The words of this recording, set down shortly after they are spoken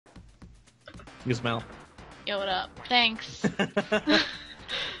You smell. Yo, what up? Thanks.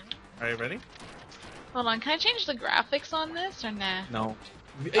 Are you ready? Hold on, can I change the graphics on this or nah? No.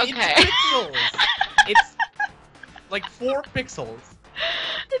 Okay. It's pixels! It's like 4 pixels.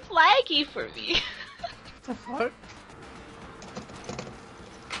 It's laggy for me. What the fuck?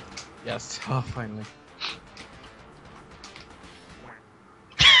 Yes. Oh, finally.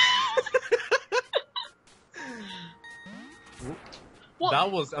 What?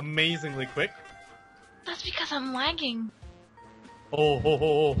 That was amazingly quick. That's because I'm lagging.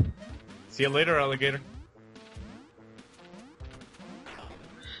 Oh. See you later, alligator.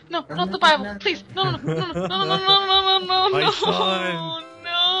 No, not the Bible, please. No. My son.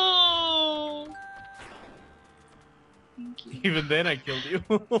 No. Thank you. Even then, I killed you.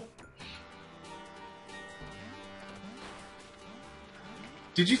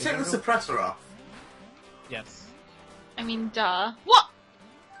 Did you take the suppressor off? Yes. I mean, duh. What?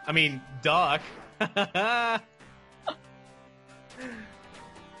 I mean, duck. I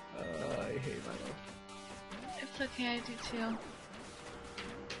hate my life. It's okay, I do too.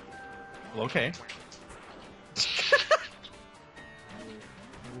 Well, okay.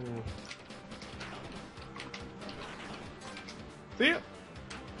 See ya.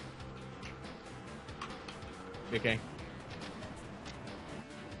 Okay.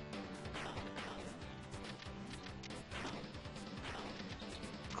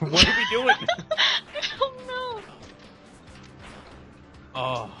 What are we doing? I don't know.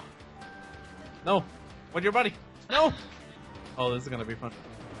 Oh. No. What's your buddy? No. Oh, this is gonna be fun.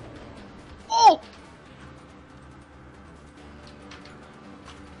 Oh!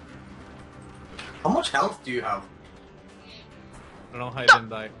 How much health do you have? I don't know how you didn't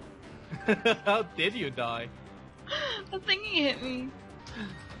die. How did you die? The thingy hit me.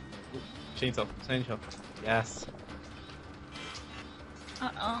 Chainsaw. Yes.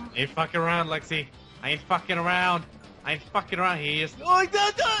 Uh-oh. I ain't fucking around, Lexie. I ain't fucking around. He is. Oh, no,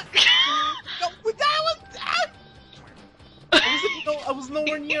 that was. I was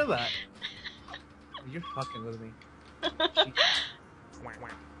nowhere near that. You're fucking with me.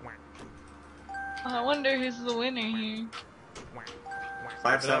 I wonder who's the winner here.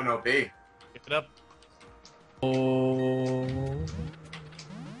 5-7 OP. Give it up. Oh.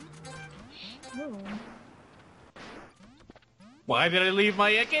 Oh. Why did I leave my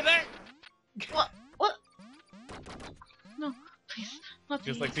AK there? What? No, please. Not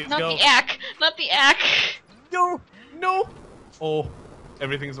Just the, like these not go. the ack. Not the ack. No. Oh,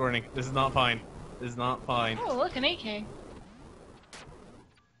 everything's running. This is not fine. Oh, look, an AK.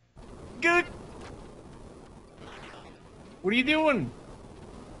 Good. What are you doing?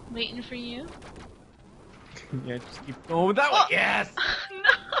 Waiting for you. Yeah, just keep going that way. Yes.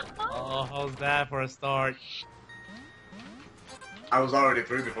 No. Oh, how's that for a start? I was already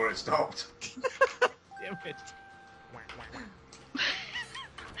through before it stopped. Damn it.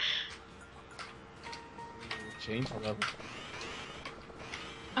 Change the level.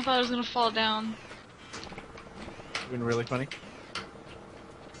 I thought I was gonna fall down. Been really funny.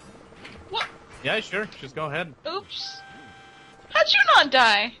 What? Yeah, sure. Just go ahead. Oops. How'd you not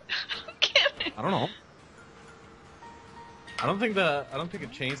die? I'm kidding. I don't know. I don't think a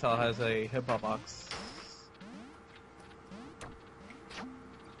chainsaw has a hip hop box.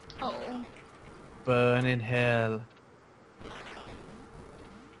 Oh. Burn in hell.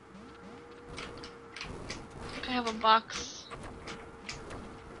 I have a box.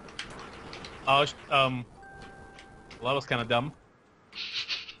 Oh, well, that was kind of dumb.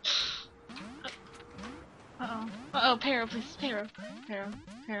 Uh-oh. Uh-oh, Peyro, please. Peyro,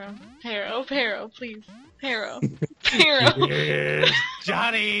 please. Peyro. Yes,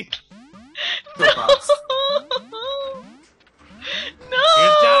 Johnny! So fast. No!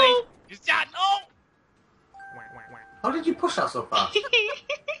 Here's Johnny! Here's John! Oh! How did you push that so fast?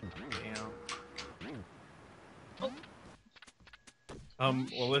 Damn.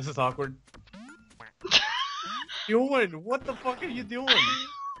 Well, this is awkward. Doing? What the fuck are you doing?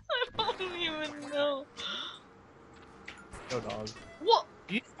 I don't even know. Go, dog. What?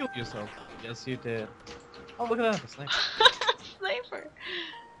 You killed yourself. Yes, you did. Oh, look at that. It's nice. Sniper.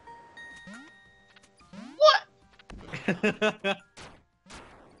 What?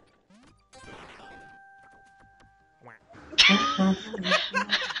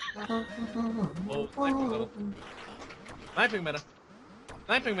 Oh, sniping level. Sniping meta.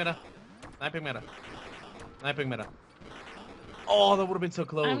 Oh, that would have been so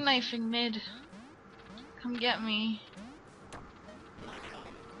close. I'm knifing mid. Come get me.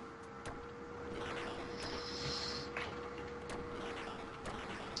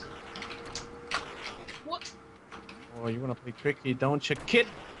 What? Oh, you wanna play tricky, don't you, kid?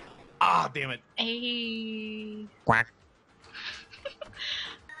 Ah, damn it. Hey. Quack.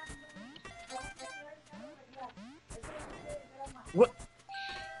 What?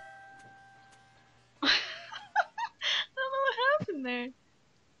 I don't know what happened there.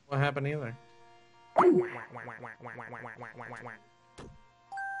 What happened either?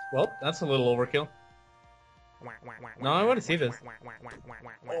 Well, that's a little overkill. No, I want to see this.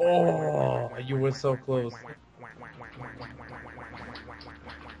 Oh, you were so close. Look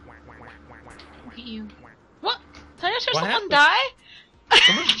at you. What? Did I just hear What someone happened? die?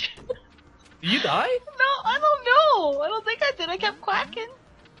 Someone- Did you die? No, I don't know. I don't think I did. I kept quacking.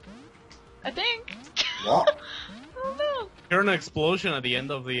 I think. What? I don't know. Heard an explosion at the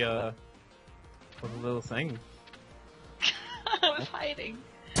end of the little thing. I was hiding.